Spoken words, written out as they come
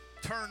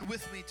turn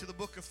with me to the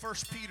book of 1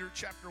 Peter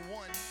chapter 1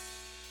 and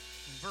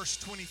verse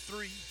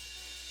 23.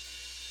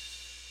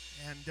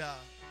 And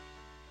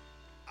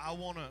I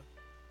want to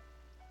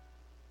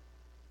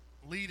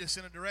lead us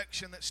in a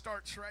direction that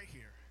starts right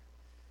here.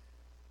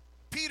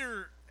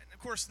 Peter, and of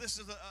course this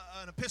is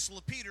an epistle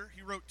of Peter.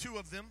 He wrote two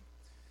of them.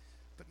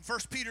 But in 1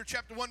 Peter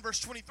chapter 1 verse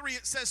 23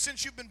 it says,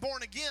 "Since you've been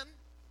born again,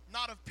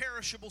 not of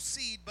perishable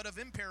seed, but of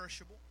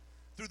imperishable,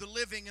 through the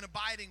living and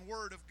abiding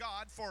word of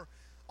God. For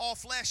all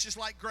flesh is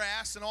like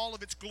grass, and all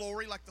of its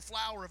glory like the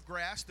flower of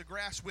grass. The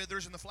grass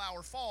withers and the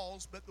flower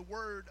falls, but the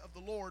word of the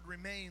Lord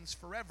remains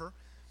forever.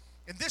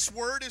 And this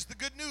word is the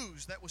good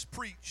news that was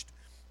preached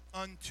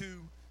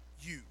unto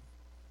you."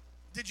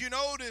 Did you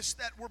notice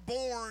that we're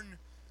born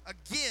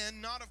again,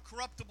 not of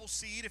corruptible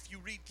seed, if you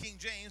read King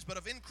James, but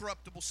of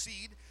incorruptible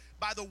seed,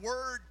 by the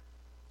word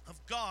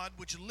of God,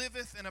 which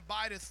liveth and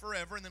abideth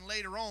forever? And then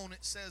later on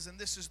it says, "And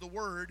this is the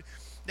word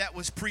that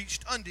was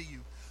preached unto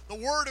you." The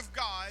word of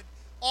God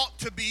ought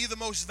to be the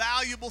most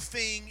valuable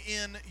thing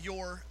in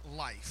your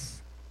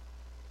life.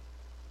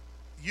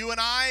 You and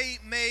I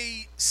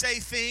may say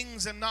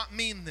things and not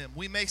mean them.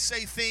 We may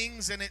say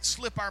things and it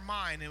slip our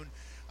mind. And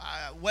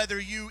whether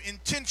you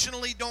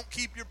intentionally don't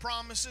keep your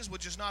promises,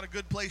 which is not a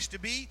good place to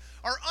be,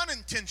 or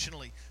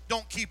unintentionally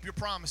don't keep your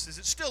promises,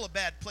 it's still a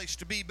bad place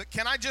to be. But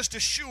can I just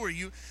assure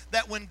you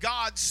that when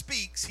God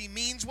speaks, He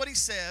means what He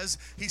says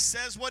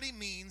what He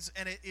means,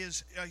 and it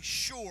is a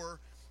sure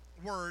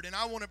word. And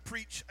I want to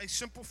preach a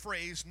simple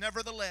phrase: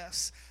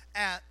 nevertheless,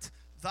 at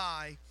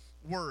thy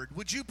word.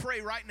 Would you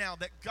pray right now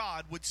that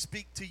God would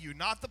speak to you?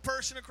 Not the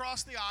person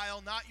across the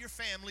aisle, not your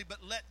family,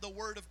 but let the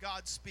word of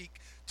God speak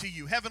to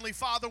you. Heavenly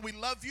Father, we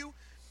love you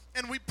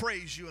and we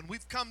praise you. And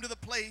we've come to the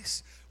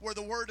place where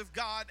the word of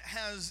God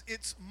has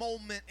its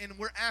moment, and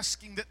we're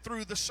asking that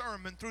through the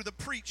sermon, through the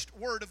preached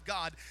word of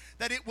God,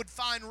 that it would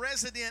find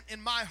resident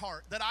in my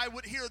heart, that I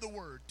would hear the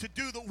word, to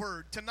do the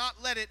word, to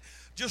not let it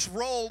just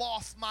roll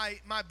off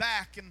my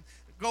back and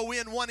go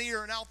in one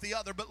ear and out the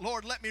other. But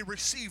Lord, let me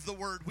receive the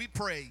word, we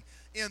pray,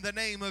 in the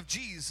name of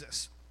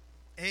Jesus.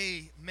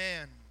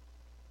 Amen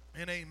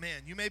and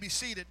amen. You may be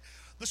seated.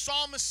 The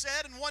psalmist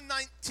said in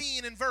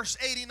 119 and verse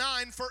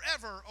 89,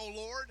 "Forever, O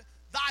Lord,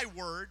 thy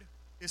word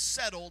is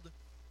settled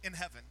in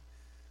heaven."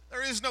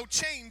 There is no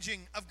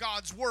changing of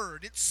God's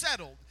word. It's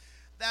settled.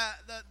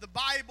 The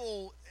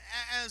Bible,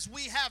 as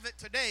we have it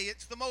today,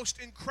 it's the most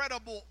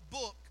incredible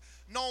book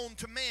known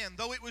to man.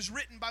 Though it was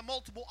written by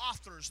multiple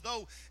authors,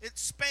 though it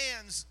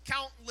spans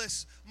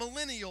countless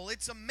millenniums,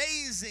 it's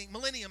amazing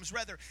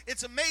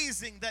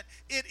that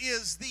it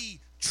is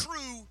the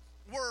true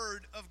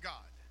word of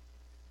God.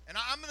 And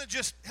I'm going to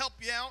just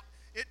help you out.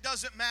 It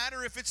doesn't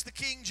matter if it's the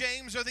King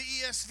James or the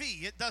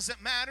ESV. It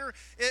doesn't matter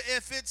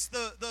if it's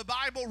the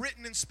Bible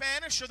written in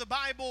Spanish or the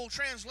Bible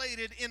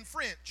translated in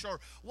French or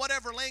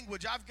whatever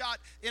language. I've got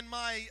in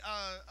my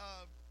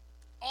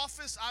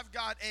office, I've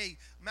got a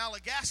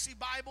Malagasy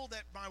Bible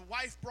that my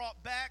wife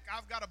brought back.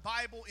 I've got a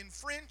Bible in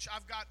French.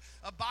 I've got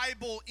a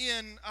Bible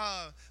in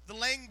the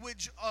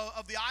language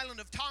of the island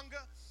of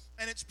Tonga.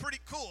 And it's pretty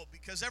cool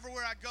because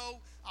everywhere I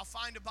go, I'll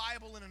find a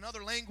Bible in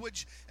another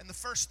language. And the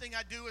first thing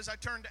I do is I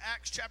turn to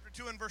Acts chapter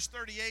 2 and verse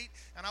 38.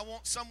 And I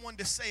want someone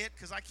to say it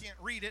because I can't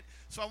read it.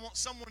 So I want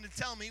someone to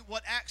tell me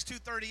what Acts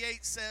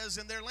 2:38 says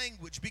in their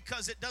language.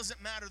 Because it doesn't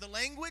matter the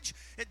language.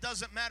 It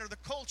doesn't matter the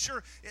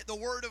culture. The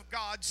Word of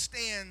God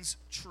stands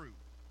true.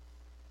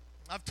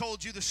 I've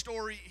told you the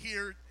story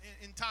here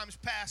in times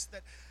past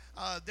that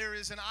there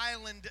is an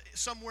island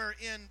somewhere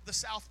in the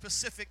South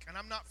Pacific. And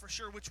I'm not for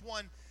sure which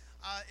one.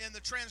 In the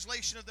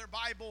translation of their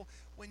Bible,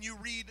 when you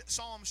read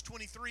Psalms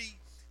 23,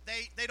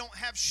 they don't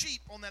have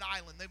sheep on that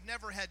island. They've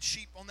never had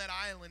sheep on that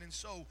island, and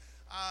so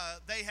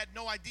they had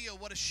no idea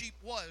what a sheep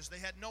was. They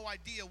had no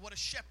idea what a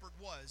shepherd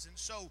was. And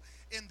so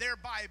in their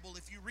Bible,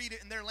 if you read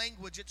it in their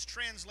language, it's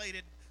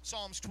translated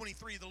Psalms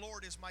 23, "The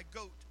Lord is my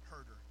goat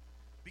herder,"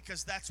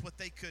 because that's what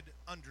they could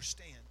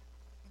understand.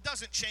 It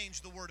doesn't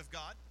change the Word of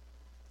God.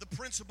 The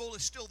principle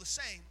is still the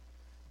same.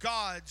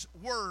 God's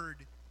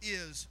Word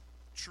is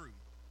true.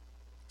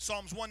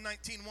 Psalms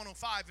 119,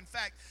 105. In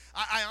fact,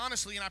 I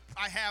honestly, and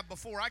I have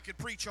before, I could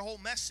preach a whole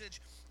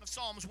message of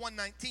Psalms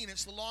 119.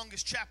 It's the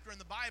longest chapter in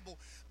the Bible.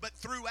 But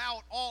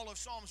throughout all of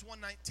Psalms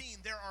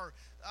 119, there are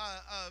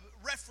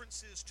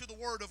references to the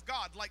Word of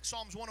God, like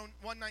Psalms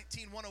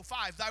 119,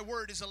 105. "Thy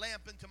word is a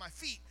lamp unto my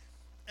feet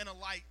and a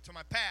light to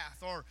my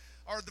path." Or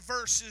the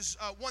verses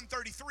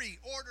 133,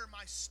 "Order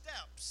my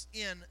steps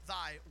in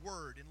thy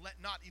word, and let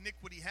not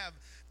iniquity have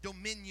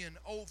dominion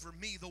over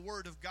me." The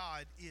Word of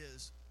God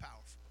is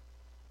powerful.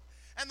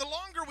 And the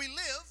longer we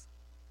live,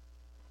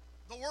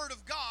 the Word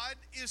of God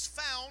is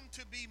found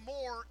to be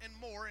more and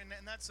more, and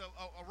that's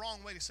a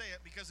wrong way to say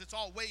it because it's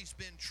always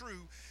been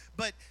true,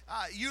 but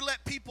you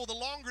let people, the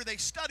longer they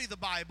study the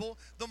Bible,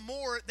 the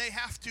more they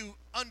have to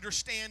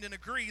understand and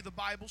agree the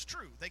Bible's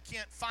true. They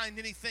can't find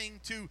anything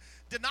to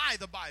deny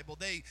the Bible.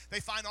 They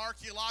find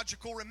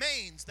archaeological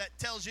remains that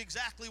tells you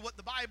exactly what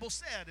the Bible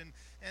said,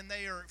 and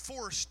they are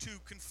forced to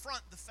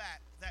confront the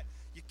fact that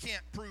you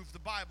can't prove the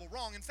Bible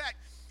wrong. In fact,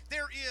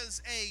 there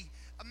is a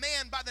a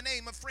man by the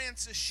name of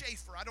Francis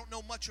Schaeffer. I don't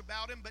know much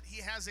about him, but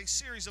he has a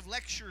series of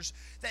lectures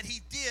that he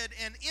did,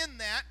 and in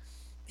that,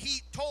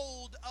 he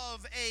told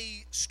of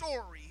a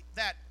story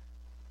that,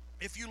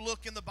 if you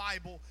look in the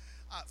Bible,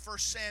 1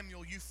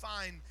 Samuel, you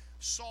find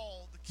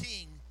Saul the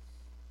king,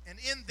 and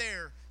in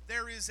there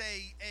is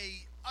a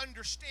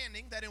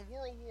understanding that in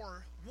World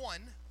War I,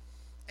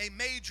 a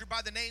major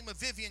by the name of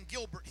Vivian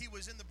Gilbert, he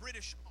was in the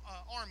British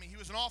Army, he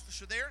was an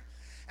officer there,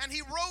 and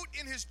he wrote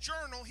in his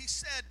journal, he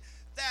said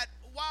that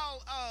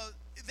while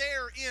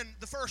there in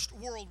the First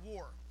World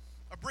War,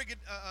 a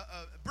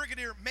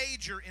brigadier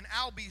major in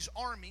Alby's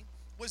army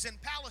was in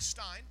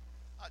Palestine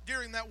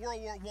during that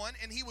World War I,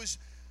 and he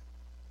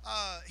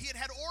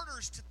had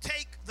orders to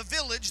take the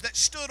village that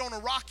stood on a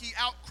rocky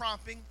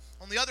outcropping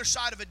on the other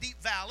side of a deep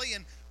valley.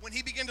 And when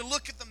he began to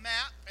look at the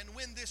map, and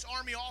when this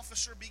army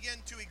officer began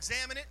to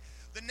examine it,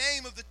 the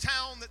name of the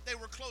town that they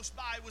were close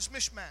by was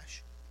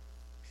Mishmash.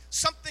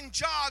 Something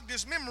jogged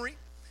his memory,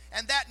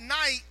 and that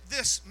night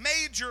this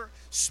major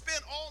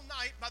spent all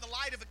night by the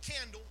light of a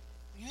candle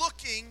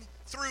looking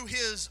through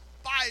his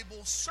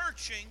Bible,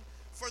 searching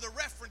for the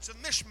reference of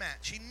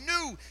Mishmash. He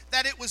knew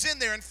that it was in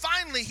there, and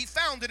finally he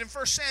found it in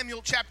 1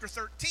 Samuel chapter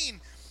 13,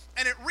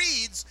 and it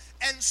reads,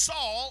 "And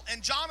Saul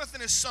and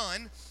Jonathan his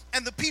son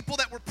and the people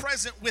that were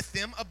present with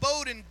them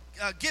abode in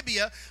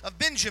Gibeah of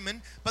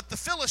Benjamin, but the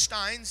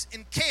Philistines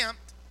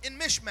encamped in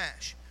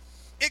Mishmash."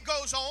 It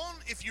goes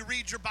on, if you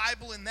read your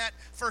Bible in that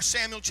 1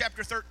 Samuel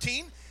chapter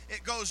 13,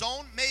 it goes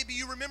on, maybe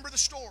you remember the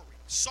story.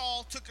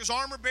 Saul took his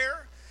armor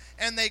bearer,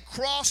 and they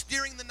crossed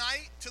during the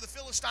night to the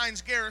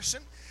Philistines'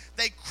 garrison.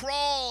 They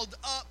crawled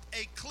up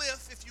a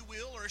cliff, if you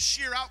will, or a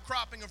sheer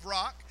outcropping of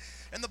rock.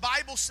 And the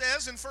Bible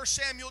says in 1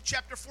 Samuel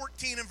chapter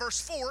 14 and verse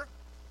 4,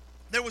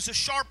 there was a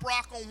sharp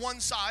rock on one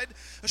side,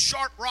 a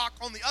sharp rock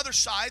on the other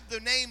side. The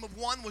name of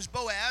one was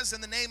Boaz,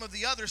 and the name of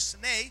the other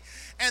Sinai.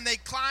 And they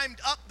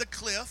climbed up the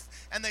cliff,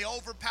 and they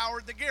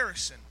overpowered the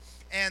garrison.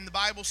 And the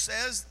Bible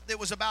says there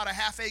was about a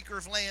half acre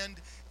of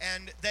land,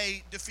 and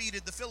they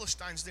defeated the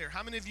Philistines there.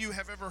 How many of you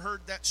have ever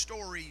heard that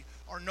story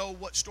or know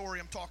what story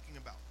I'm talking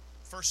about?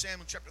 1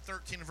 Samuel chapter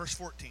 13 and verse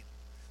 14.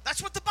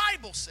 That's what the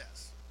Bible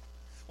says.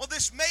 Well,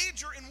 this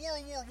major in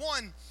World War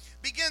I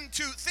began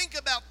to think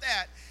about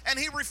that, and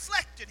he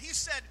reflected. He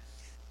said,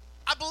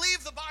 I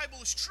believe the Bible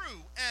is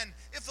true, and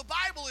if the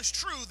Bible is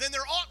true, then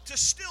there ought to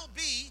still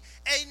be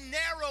a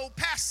narrow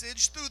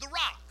passage through the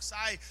rocks.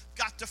 I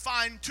got to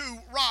find 2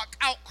 rock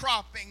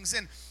outcroppings,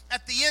 and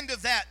at the end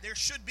of that, there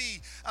should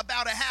be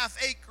about a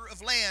half acre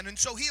of land. And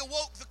so he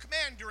awoke the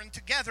commander, and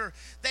together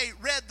they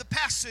read the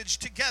passage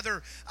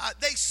together.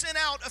 They sent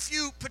out a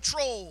few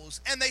patrols,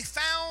 and they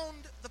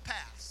found the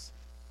pass.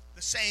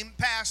 The same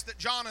pass that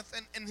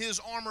Jonathan and his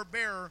armor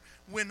bearer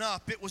went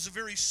up. It was a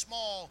very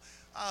small,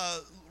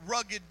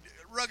 rugged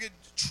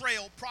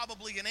trail,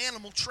 probably an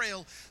animal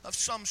trail of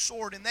some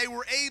sort, and they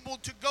were able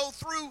to go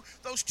through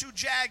those 2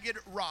 jagged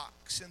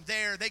rocks, and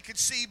there they could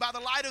see by the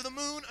light of the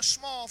moon a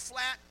small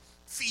flat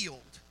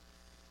field.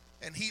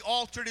 And he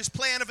altered his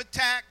plan of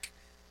attack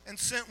and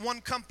sent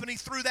one company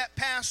through that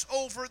pass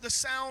over the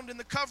sound and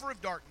the cover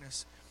of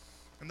darkness.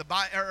 And the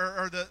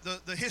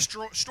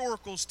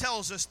historicals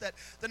tells us that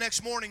the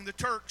next morning the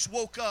Turks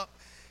woke up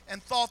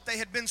and thought they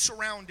had been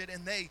surrounded,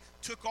 and they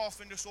took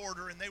off in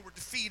disorder, and they were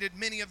defeated.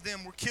 Many of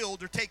them were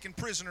killed or taken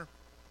prisoner.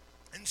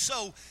 And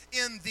so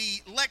in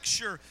the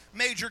lecture,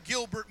 Major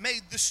Gilbert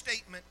made this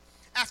statement: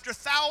 after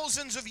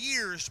thousands of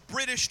years,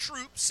 British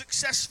troops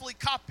successfully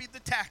copied the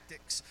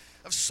tactics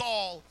of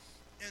Saul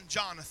and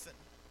Jonathan.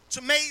 It's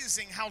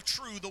amazing how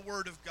true the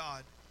Word of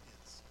God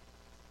is,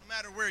 no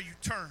matter where you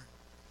turn.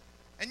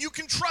 And you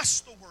can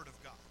trust the Word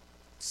of God.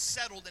 It's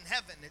settled in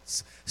heaven.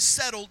 It's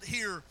settled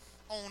here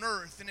on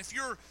earth. And if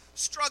you're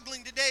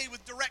struggling today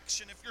with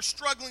direction, if you're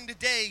struggling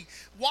today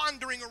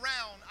wandering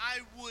around, I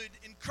would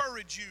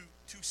encourage you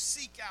to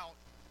seek out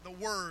the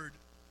Word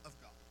of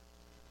God.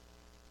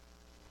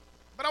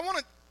 But I want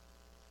to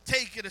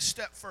take it a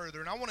step further,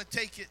 and I want to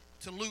take it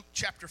to Luke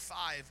chapter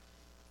 5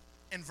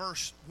 and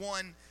verse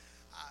 1.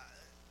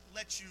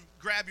 Let you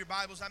grab your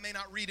Bibles. I may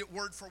not read it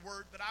word for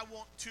word, but I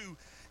want to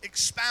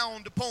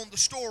expound upon the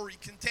story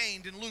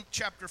contained in Luke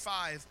chapter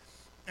 5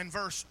 and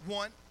verse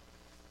 1.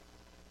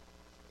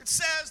 It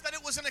says that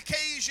it was an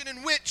occasion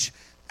in which,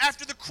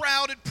 after the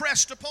crowd had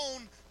pressed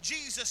upon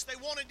Jesus, they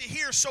wanted to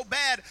hear so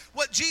bad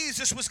what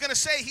Jesus was going to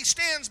say. He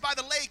stands by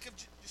the lake of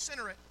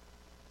Gennesaret.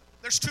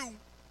 There's 2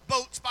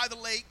 boats by the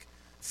lake.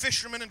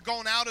 Fishermen had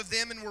gone out of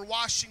them and were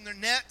washing their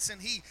nets,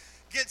 and he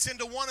gets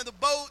into one of the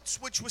boats,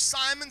 which was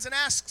Simon's, and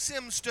asks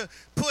him to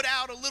put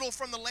out a little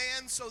from the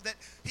land so that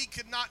he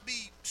could not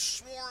be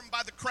swarmed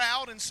by the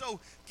crowd, and so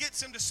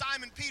gets him to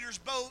Simon Peter's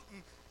boat,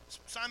 and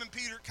Simon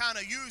Peter kind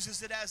of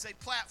uses it as a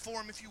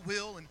platform, if you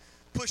will, and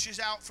pushes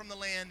out from the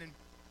land, and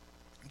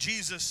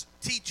Jesus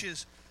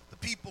teaches the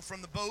people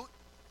from the boat.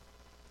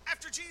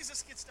 After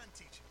Jesus gets done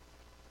teaching,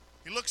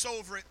 he looks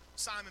over at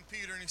Simon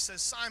Peter and he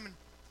says, Simon,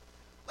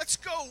 let's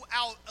go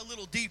out a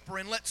little deeper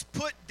and let's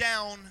put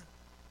down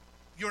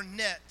your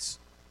nets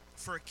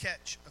for a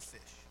catch of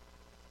fish.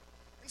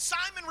 And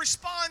Simon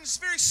responds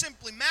very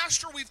simply,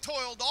 Master, we've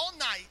toiled all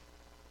night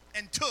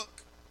and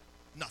took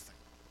nothing.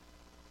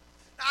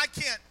 Now, I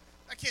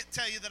can't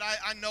tell you that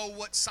I know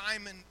what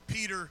Simon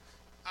Peter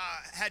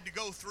had to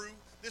go through.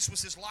 This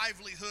was his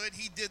livelihood.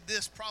 He did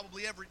this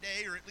probably every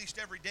day, or at least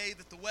every day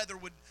that the weather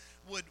would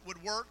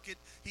work.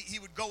 He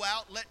would go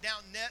out, let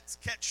down nets,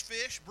 catch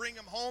fish, bring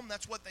them home.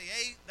 That's what they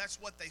ate. That's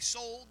what they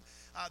sold.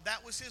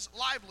 That was his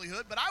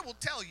livelihood. But I will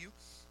tell you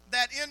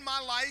that in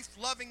my life,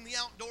 loving the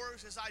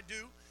outdoors as I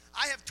do,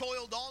 I have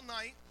toiled all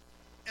night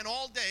and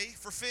all day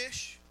for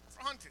fish,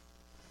 for hunting.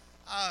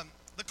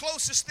 The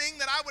closest thing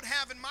that I would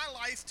have in my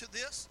life to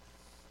this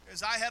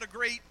is I had a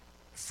great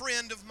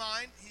friend of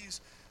mine.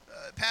 He's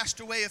passed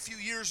away a few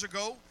years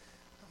ago,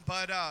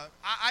 but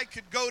I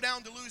could go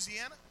down to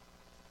Louisiana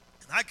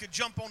and I could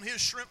jump on his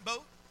shrimp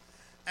boat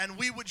and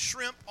we would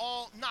shrimp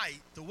all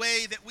night. The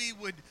way that we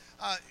would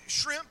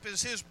shrimp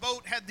is his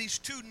boat had these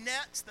two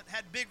nets that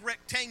had big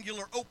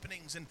rectangular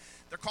openings, and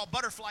they're called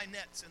butterfly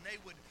nets, and they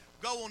would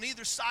go on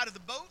either side of the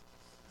boat,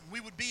 and we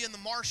would be in the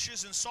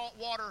marshes and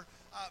saltwater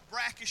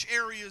brackish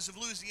areas of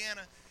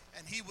Louisiana,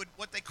 and he would,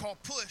 what they call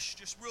push,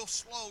 just real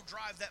slow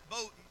drive that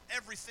boat, and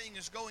everything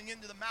is going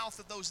into the mouth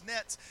of those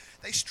nets.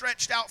 They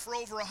stretched out for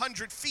over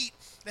 100 feet.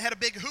 They had a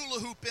big hula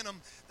hoop in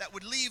them that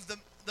would leave the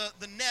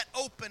net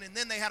open, and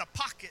then they had a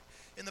pocket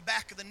in the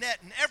back of the net,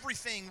 and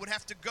everything would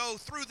have to go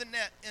through the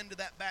net into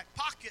that back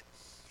pocket.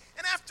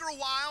 And after a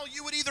while,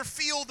 you would either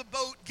feel the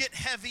boat get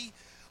heavy,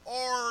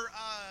 or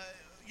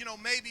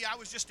maybe I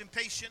was just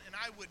impatient and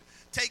I would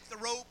take the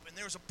rope, and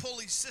there was a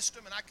pulley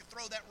system, and I could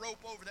throw that rope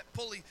over that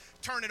pulley,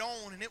 turn it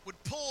on, and it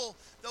would pull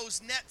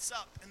those nets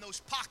up in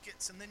those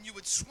pockets, and then you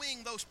would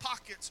swing those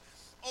pockets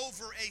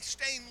over a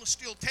stainless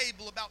steel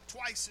table about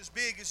twice as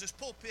big as this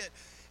pulpit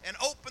and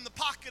open the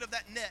pocket of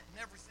that net,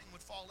 and everything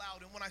would fall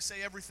out. And when I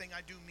say everything,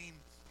 I do mean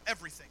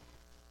everything.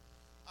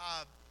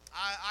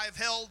 I've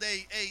held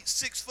a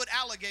 6-foot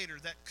alligator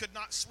that could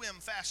not swim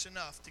fast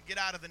enough to get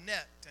out of the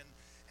net,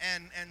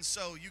 and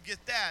so you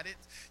get that.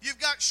 You've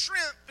got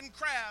shrimp and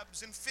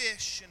crabs and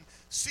fish and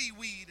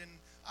seaweed, and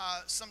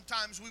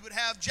sometimes we would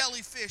have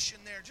jellyfish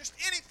in there. Just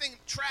anything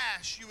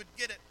trash, you would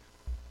get it.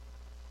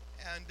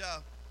 And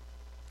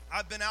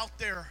I've been out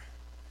there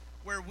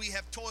where we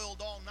have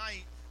toiled all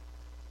night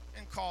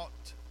and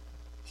caught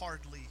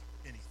hardly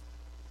anything.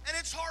 And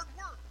it's hard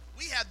work.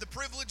 We had the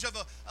privilege of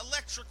an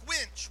electric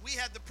winch. We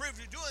had the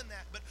privilege of doing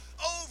that. But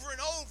over and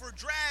over,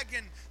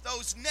 dragging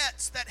those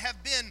nets that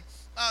have been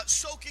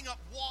soaking up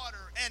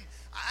water. And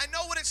I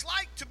know what it's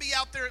like to be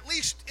out there, at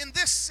least in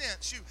this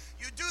sense. You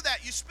do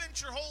that. You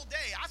spend your whole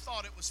day. I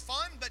thought it was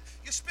fun, but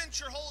you spend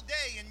your whole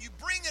day and you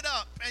bring it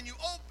up and you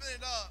open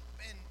it up,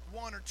 and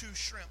 1 or 2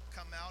 shrimp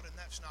come out, and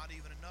that's not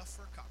even enough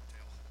for a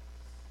cocktail.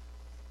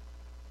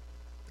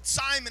 But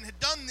Simon had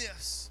done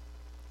this,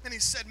 and he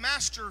said,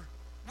 Master,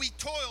 we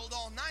toiled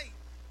all night.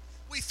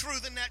 We threw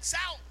the nets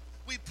out.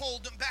 We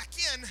pulled them back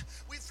in.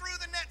 We threw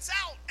the nets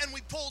out and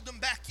we pulled them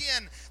back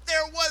in.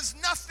 There was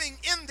nothing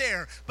in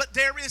there. But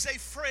there is a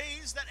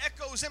phrase that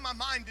echoes in my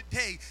mind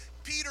today.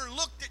 Peter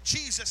looked at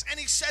Jesus and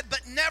he said,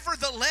 but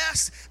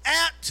nevertheless,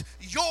 at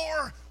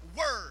your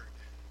word.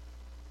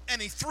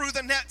 And he threw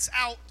the nets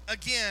out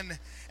again.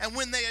 And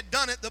when they had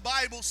done it, the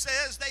Bible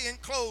says they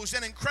enclosed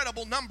an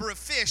incredible number of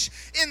fish,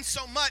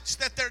 insomuch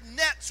that their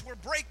nets were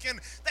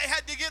breaking. They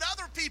had to get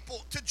other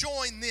people to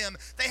join them.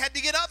 They had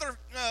to get other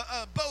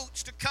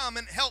boats to come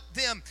and help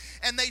them.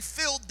 And they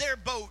filled their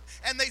boat,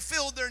 and they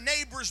filled their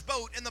neighbor's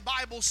boat. And the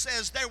Bible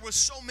says there were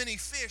so many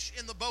fish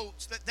in the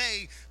boats that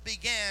they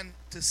began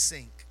to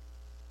sink.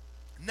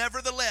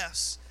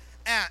 Nevertheless,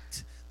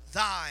 at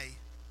thy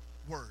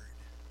word.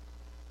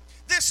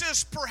 This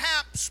is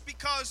perhaps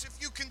because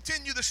if you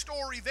continue the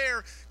story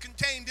there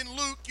contained in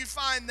Luke, you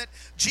find that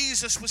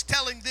Jesus was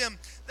telling them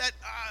that,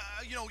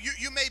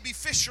 you may be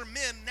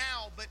fishermen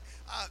now, but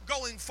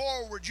going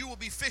forward you will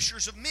be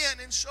fishers of men.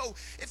 And so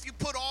if you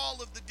put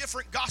all of the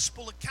different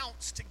gospel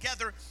accounts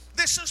together,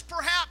 this is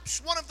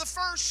perhaps one of the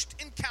first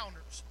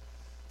encounters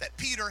that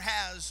Peter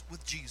has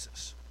with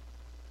Jesus.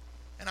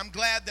 And I'm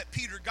glad that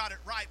Peter got it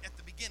right at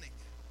the beginning.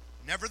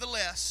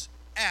 Nevertheless,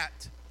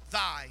 at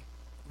thy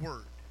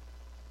word.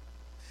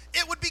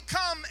 It would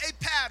become a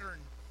pattern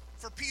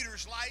for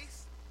Peter's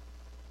life,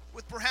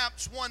 with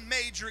perhaps one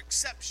major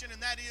exception,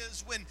 and that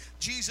is when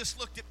Jesus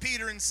looked at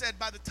Peter and said,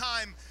 by the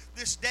time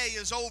this day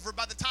is over,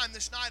 by the time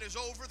this night is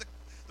over,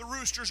 the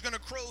rooster's going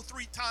to crow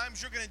 3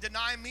 times, you're going to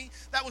deny me.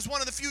 That was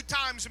one of the few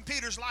times in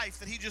Peter's life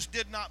that he just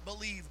did not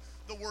believe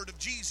the word of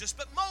Jesus.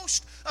 But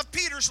most of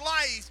Peter's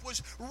life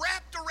was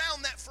wrapped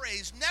around that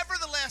phrase,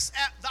 nevertheless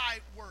at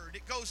thy word.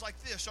 It goes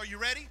like this. Are you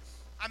ready?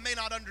 I may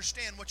not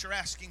understand what you're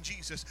asking,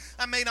 Jesus.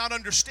 I may not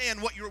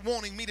understand what you're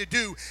wanting me to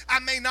do. I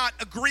may not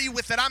agree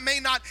with it. I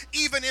may not,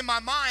 even in my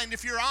mind,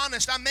 if you're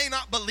honest, I may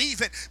not believe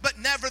it. But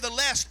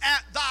nevertheless,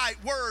 at thy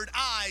word,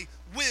 I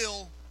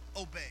will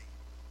obey.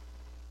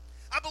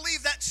 I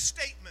believe that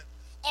statement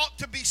ought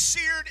to be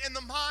seared in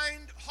the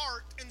mind,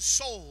 heart, and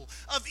soul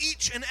of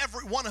each and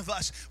every one of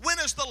us. When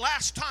is the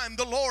last time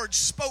the Lord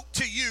spoke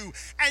to you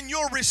and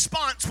your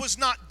response was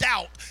not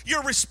doubt?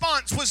 Your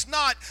response was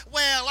not,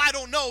 well, I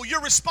don't know.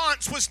 Your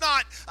response was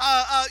not,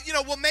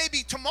 well,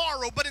 maybe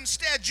tomorrow, but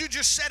instead you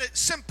just said it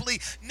simply,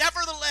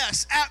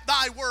 nevertheless, at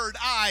thy word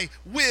I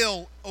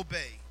will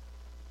obey.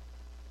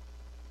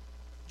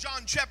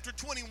 John chapter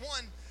 21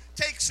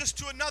 takes us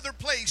to another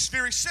place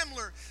very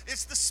similar.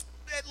 It's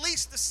at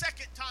least the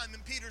second time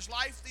in Peter's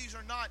life. These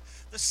are not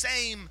the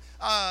same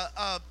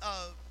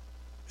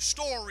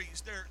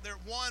stories.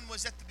 One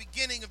was at the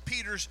beginning of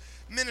Peter's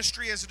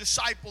ministry as a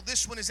disciple.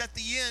 This one is at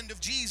the end of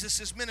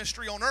Jesus'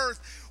 ministry on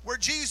earth, where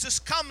Jesus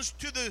comes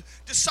to the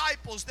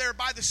disciples there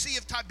by the Sea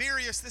of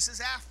Tiberias. This is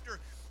after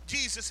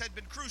Jesus had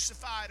been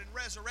crucified and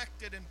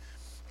resurrected,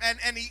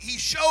 and he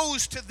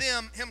shows to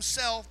them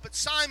himself. But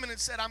Simon had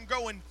said, I'm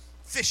going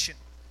fishing.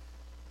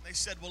 And they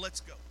said, well,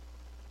 let's go.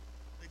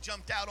 They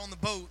jumped out on the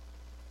boat.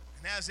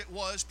 And as it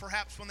was,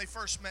 perhaps when they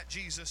first met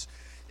Jesus,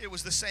 it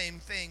was the same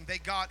thing. They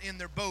got in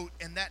their boat,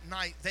 and that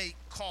night they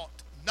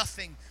caught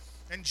nothing.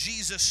 And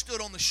Jesus stood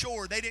on the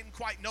shore. They didn't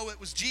quite know it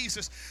was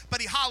Jesus,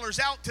 but he hollers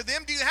out to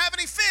them, do you have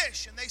any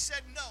fish? And they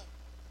said, no.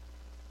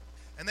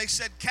 And they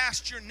said,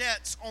 cast your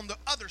nets on the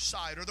other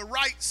side, or the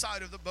right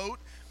side of the boat,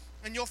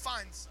 and you'll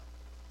find some.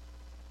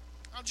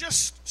 Now,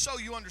 just so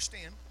you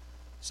understand,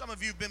 some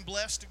of you have been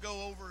blessed to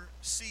go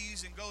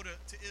overseas and go to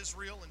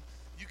Israel, and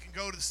you can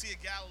go to the Sea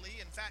of Galilee.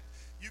 In fact,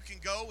 you can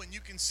go and you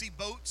can see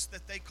boats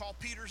that they call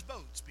Peter's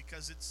boats,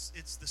 because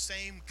it's the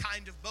same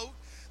kind of boat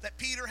that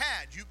Peter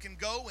had. You can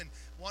go, and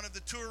one of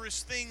the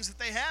tourist things that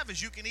they have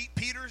is you can eat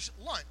Peter's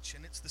lunch,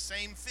 and it's the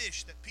same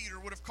fish that Peter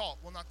would have caught.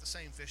 Well, not the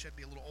same fish, that'd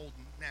be a little old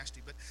and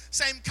nasty, but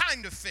same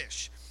kind of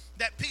fish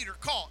that Peter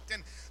caught.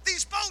 And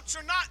these boats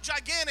are not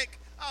gigantic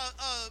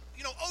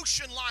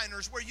ocean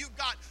liners where you've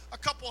got a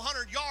couple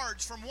 100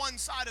 yards from one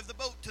side of the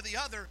boat to the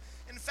other.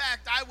 In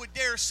fact, I would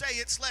dare say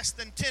it's less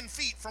than 10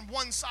 feet from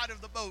one side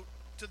of the boat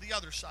to the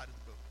other side of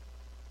the boat.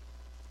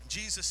 And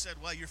Jesus said,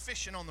 well, you're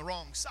fishing on the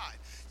wrong side.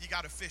 You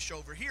got to fish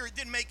over here. It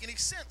didn't make any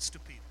sense to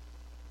Peter.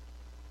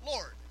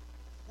 Lord,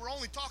 we're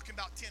only talking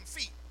about 10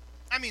 feet.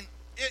 I mean,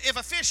 if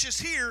a fish is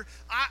here,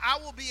 I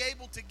will be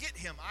able to get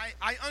him.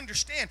 I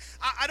understand.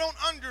 I don't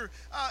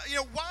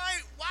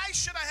why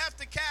should I have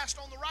to cast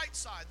on the right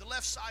side? The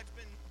left side's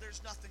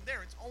there's nothing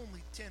there. It's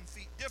only 10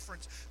 feet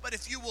difference. But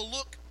if you will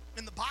look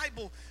in the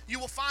Bible, you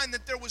will find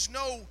that there was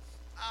no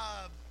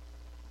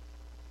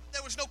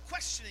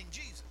questioning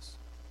Jesus.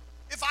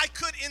 If I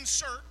could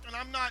insert, and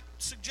I'm not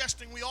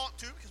suggesting we ought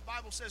to, because the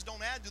Bible says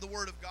don't add to the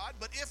Word of God,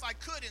 but if I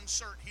could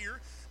insert here,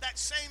 that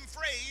same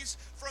phrase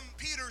from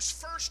Peter's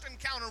first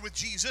encounter with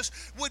Jesus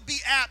would be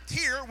apt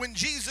here when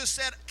Jesus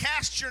said,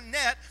 cast your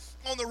net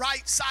on the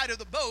right side of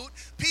the boat.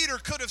 Peter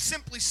could have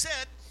simply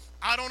said,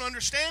 I don't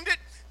understand it.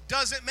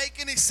 Doesn't make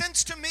any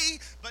sense to me,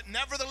 but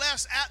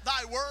nevertheless, at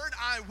thy word,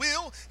 I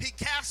will. He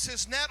casts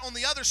his net on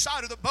the other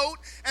side of the boat,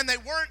 and they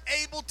weren't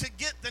able to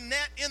get the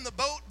net in the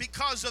boat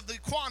because of the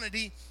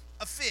quantity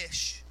of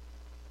fish.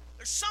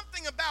 There's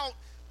something about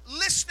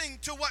listening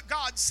to what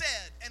God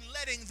said and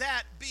letting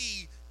that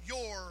be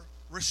your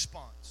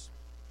response.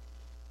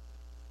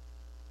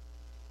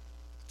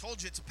 I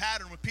told you it's a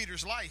pattern with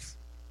Peter's life.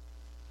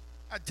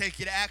 I'd take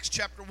you to Acts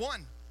chapter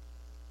 1.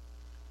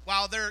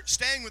 While they're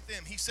staying with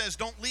them, he says,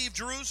 don't leave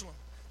Jerusalem.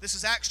 This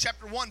is Acts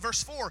chapter 1,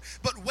 verse 4.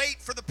 But wait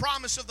for the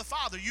promise of the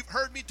Father. You've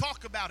heard me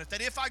talk about it,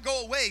 that if I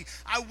go away,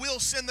 I will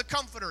send the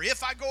Comforter.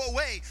 If I go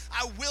away,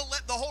 I will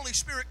let the Holy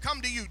Spirit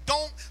come to you.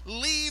 Don't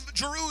leave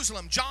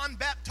Jerusalem. John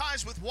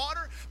baptized with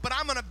water, but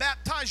I'm going to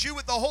baptize you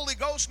with the Holy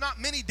Ghost not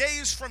many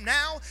days from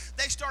now.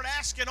 They start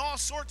asking all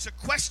sorts of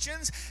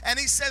questions, and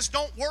he says,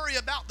 don't worry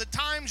about the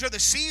times or the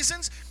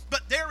seasons,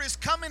 but there is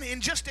coming in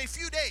just a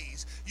few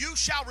days, you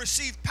shall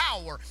receive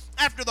power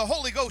after the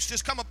Holy Ghost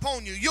has come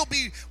upon you. You'll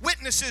be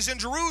witnesses in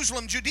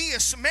Jerusalem, Judea,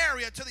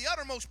 Samaria, to the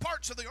uttermost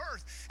parts of the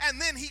earth. And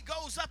then he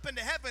goes up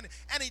into heaven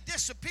and he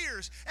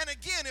disappears. And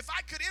again, if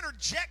I could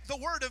interject the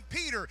word of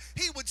Peter,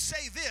 he would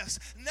say this,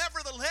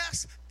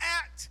 nevertheless,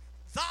 at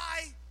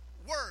thy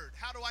word.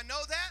 How do I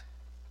know that?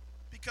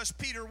 Because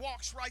Peter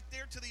walks right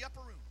there to the upper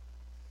room.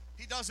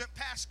 He doesn't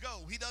pass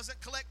go. He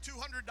doesn't collect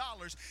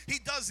 $200. He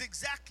does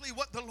exactly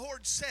what the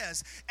Lord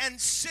says. And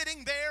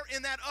sitting there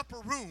in that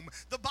upper room,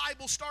 the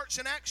Bible starts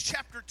in Acts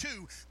chapter 2,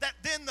 that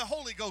then the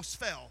Holy Ghost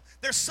fell.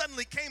 There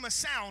suddenly came a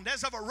sound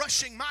as of a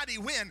rushing mighty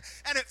wind,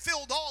 and it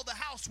filled all the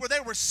house where they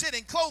were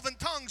sitting. Cloven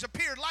tongues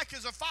appeared like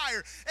as a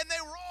fire, and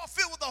they were all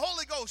filled with the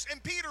Holy Ghost.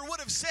 And Peter would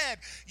have said,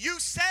 you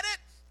said it,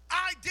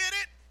 I did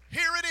it,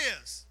 here it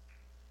is.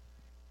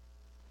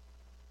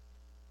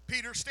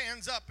 Peter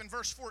stands up in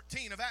verse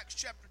 14 of Acts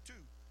chapter 2.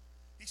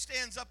 he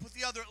stands up with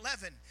the other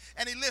 11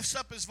 and he lifts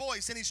up his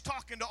voice and he's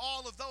talking to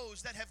all of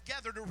those that have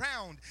gathered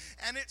around.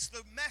 And it's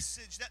the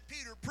message that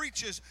Peter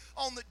preaches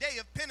on the day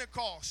of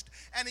Pentecost.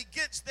 And he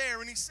gets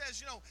there and he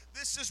says,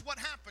 this is what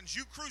happens.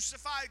 You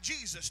crucified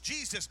Jesus.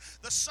 Jesus,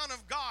 the Son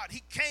of God.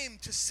 He came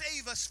to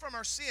save us from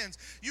our sins.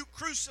 You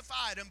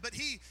crucified him, but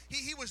he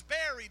was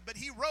buried, but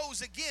he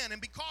rose again. And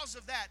because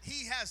of that,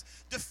 he has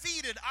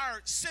defeated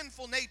our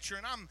sinful nature.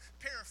 And I'm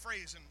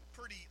paraphrasing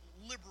pretty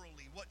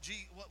liberally what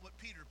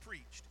Peter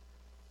preached.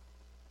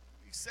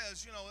 He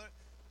says,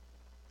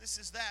 this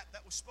is that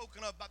was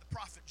spoken of by the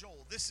prophet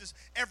Joel. This is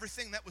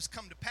everything that was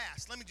come to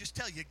pass. Let me just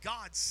tell you,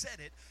 God said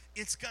it.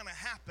 It's going to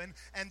happen,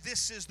 and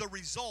this is the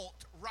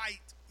result right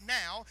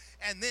now.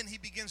 And then he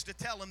begins to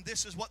tell him,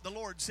 this is what the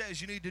Lord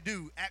says you need to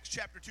do. Acts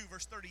chapter 2,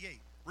 verse 38.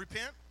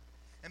 Repent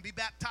and be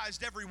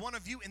baptized, every one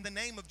of you, in the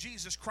name of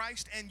Jesus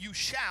Christ, and you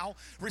shall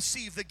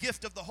receive the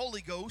gift of the Holy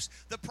Ghost.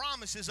 The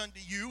promise is unto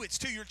you, it's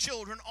to your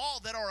children,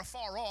 all that are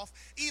afar off,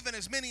 even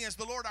as many as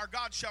the Lord our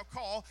God shall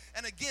call.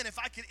 And again, if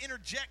I could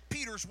interject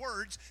Peter's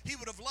words, he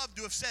would have loved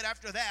to have said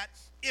after that,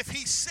 if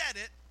he said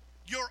it,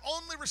 your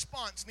only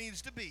response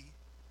needs to be,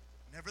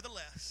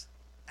 nevertheless,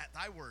 at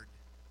thy word,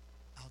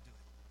 I'll do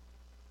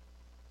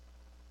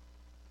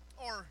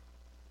it. Or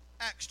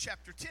Acts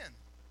chapter 10.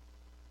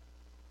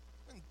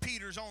 When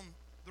Peter's on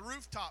the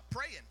rooftop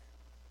praying,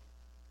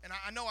 and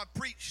I know I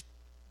preached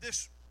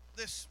this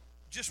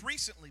just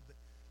recently, but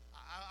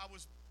I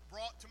was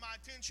brought to my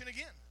attention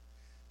again.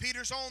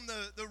 Peter's on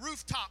the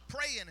rooftop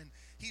praying, and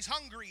he's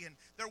hungry, and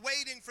they're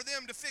waiting for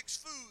them to fix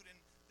food, and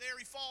there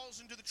he falls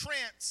into the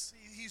trance.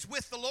 He's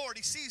with the Lord.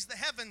 He sees the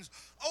heavens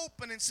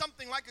open and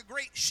something like a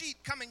great sheet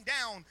coming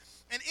down,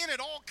 and in it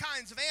all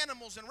kinds of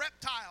animals and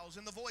reptiles,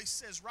 and the voice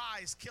says,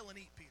 rise, kill and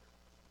eat, Peter.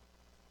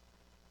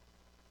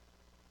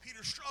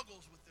 Peter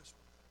struggles with this one.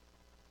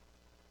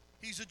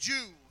 He's a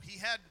Jew. He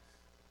had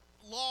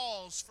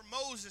laws from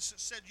Moses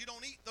that said you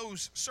don't eat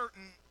those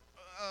certain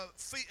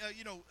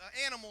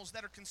animals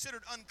that are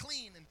considered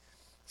unclean. And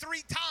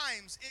 3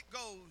 times it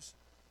goes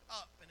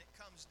up and it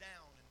comes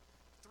down.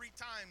 And 3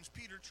 times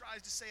Peter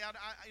tries to say,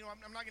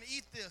 I'm not going to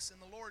eat this.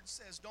 And the Lord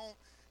says, don't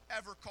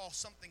ever call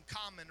something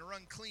common or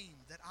unclean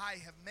that I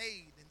have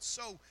made. And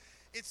so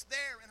it's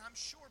there, and I'm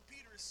sure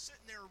Peter is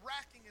sitting there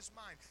racking his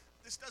mind.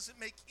 This doesn't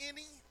make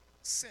any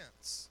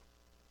sense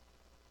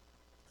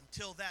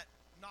until that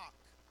knock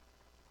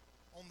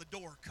on the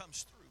door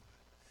comes through.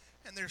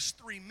 And there's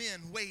 3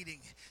 men waiting.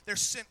 They're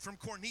sent from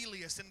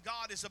Cornelius, and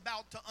God is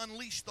about to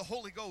unleash the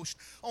Holy Ghost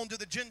onto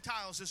the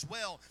Gentiles as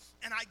well.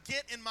 And I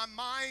get in my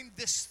mind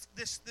this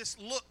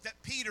look that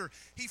Peter,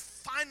 he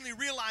finally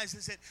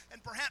realizes it,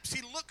 and perhaps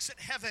he looks at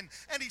heaven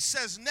and he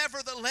says,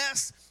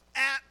 nevertheless,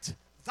 at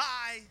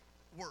thy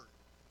word.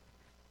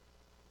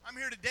 I'm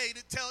here today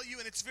to tell you,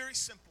 and it's very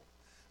simple.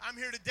 I'm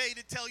here today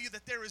to tell you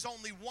that there is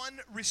only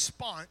one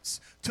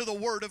response to the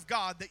Word of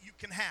God that you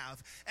can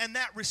have. And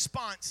that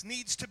response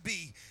needs to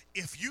be,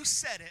 if you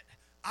said it,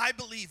 I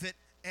believe it,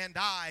 and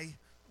I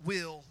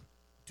will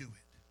do it.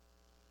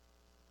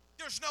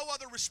 There's no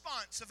other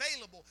response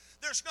available.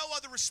 There's no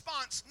other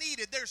response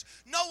needed. There's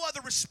no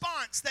other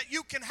response that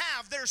you can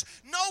have. There's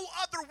no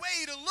other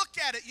way to look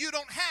at it. You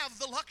don't have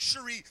the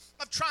luxury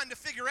of trying to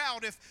figure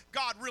out if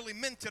God really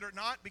meant it or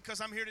not,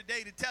 because I'm here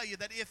today to tell you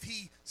that if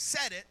He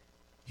said it,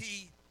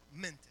 He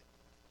meant it.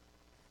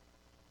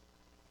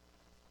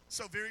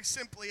 So very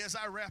simply, as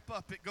I wrap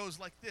up, it goes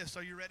like this.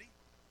 Are you ready?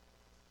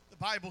 The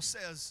Bible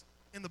says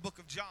in the book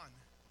of John,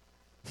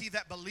 he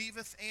that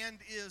believeth and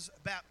is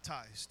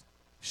baptized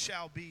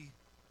shall be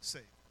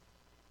saved.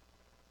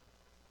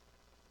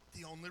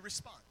 The only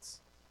response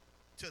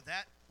to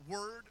that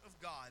word of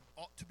God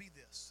ought to be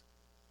this: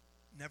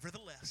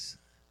 nevertheless,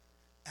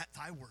 at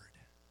thy word.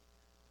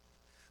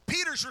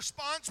 Peter's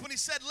response when he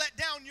said, let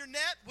down your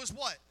net, was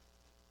what?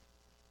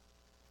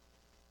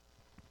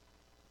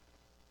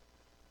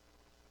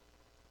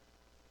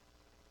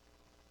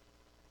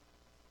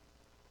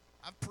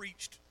 I've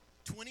preached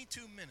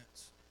 22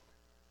 minutes,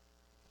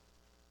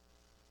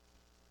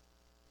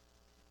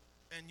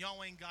 and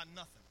y'all ain't got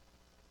nothing.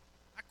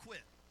 I quit.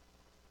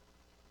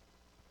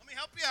 Let me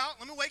help you out.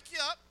 Let me wake you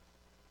up.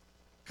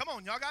 Come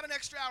on, y'all got an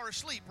extra hour of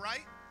sleep,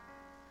 right?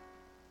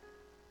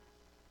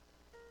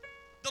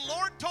 The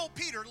Lord told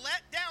Peter,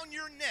 let down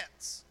your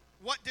nets.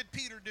 What did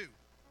Peter do?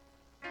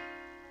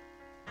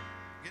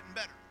 Getting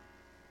better.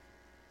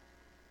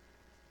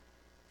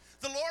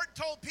 The Lord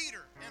told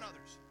Peter and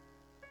others,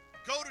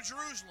 go to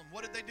Jerusalem.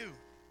 What did they do?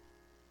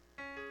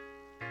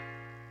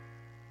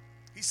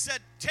 He said,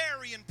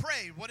 tarry and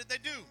pray. What did they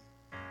do?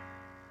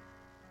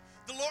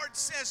 The Lord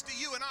says to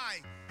you and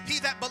I, he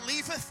that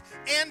believeth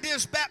and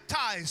is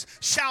baptized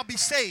shall be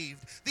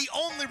saved. The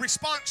only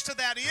response to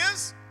that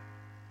is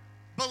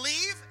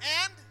believe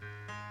and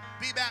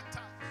be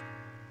baptized.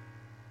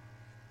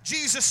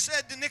 Jesus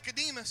said to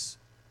Nicodemus,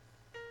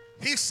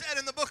 He said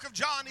in the book of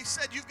John, he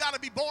said, you've got to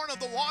be born of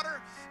the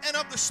water and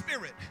of the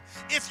Spirit.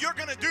 If you're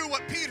going to do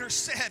what Peter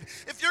said,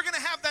 if you're going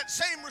to have that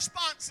same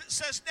response that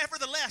says,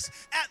 nevertheless,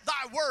 at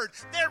thy word,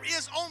 there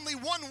is only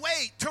one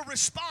way to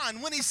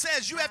respond when he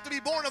says you have to be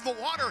born of the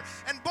water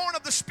and born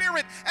of the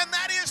Spirit, and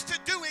that is to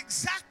do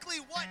exactly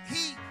what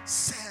he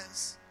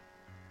says.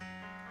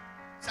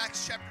 It's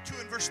Acts chapter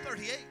 2 and verse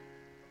 38.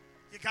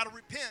 You got to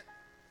repent.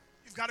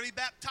 You've got to be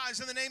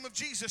baptized in the name of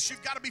Jesus.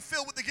 You've got to be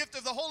filled with the gift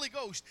of the Holy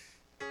Ghost.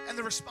 And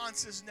the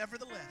response is,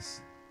 nevertheless,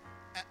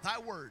 at thy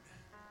word,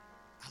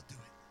 I'll do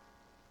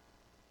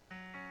it.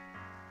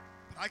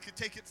 But I could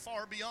take it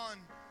far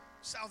beyond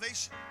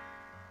salvation.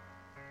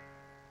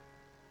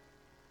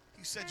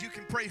 He said, you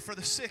can pray for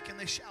the sick and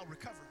they shall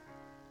recover.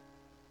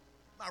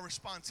 My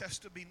response has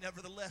to be,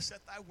 nevertheless,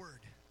 at thy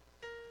word,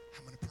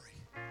 I'm going to pray.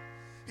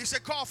 He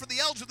said, call for the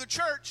elders of the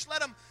church.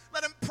 Let them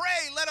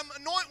pray. Let them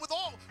anoint with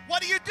oil.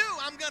 What do you do?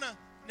 I'm going to,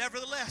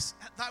 nevertheless,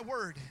 at thy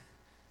word.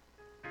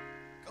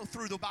 Go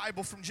through the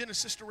Bible from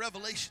Genesis to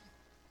Revelation.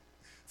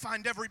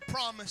 Find every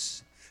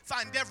promise.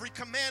 Find every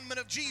commandment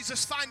of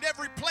Jesus. Find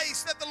every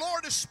place that the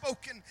Lord has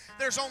spoken.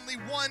 There's only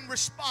one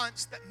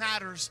response that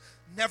matters.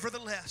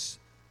 Nevertheless,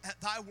 at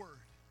thy word,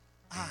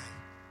 I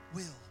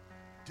will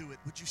do it.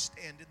 Would you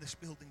stand in this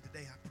building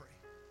today, I pray?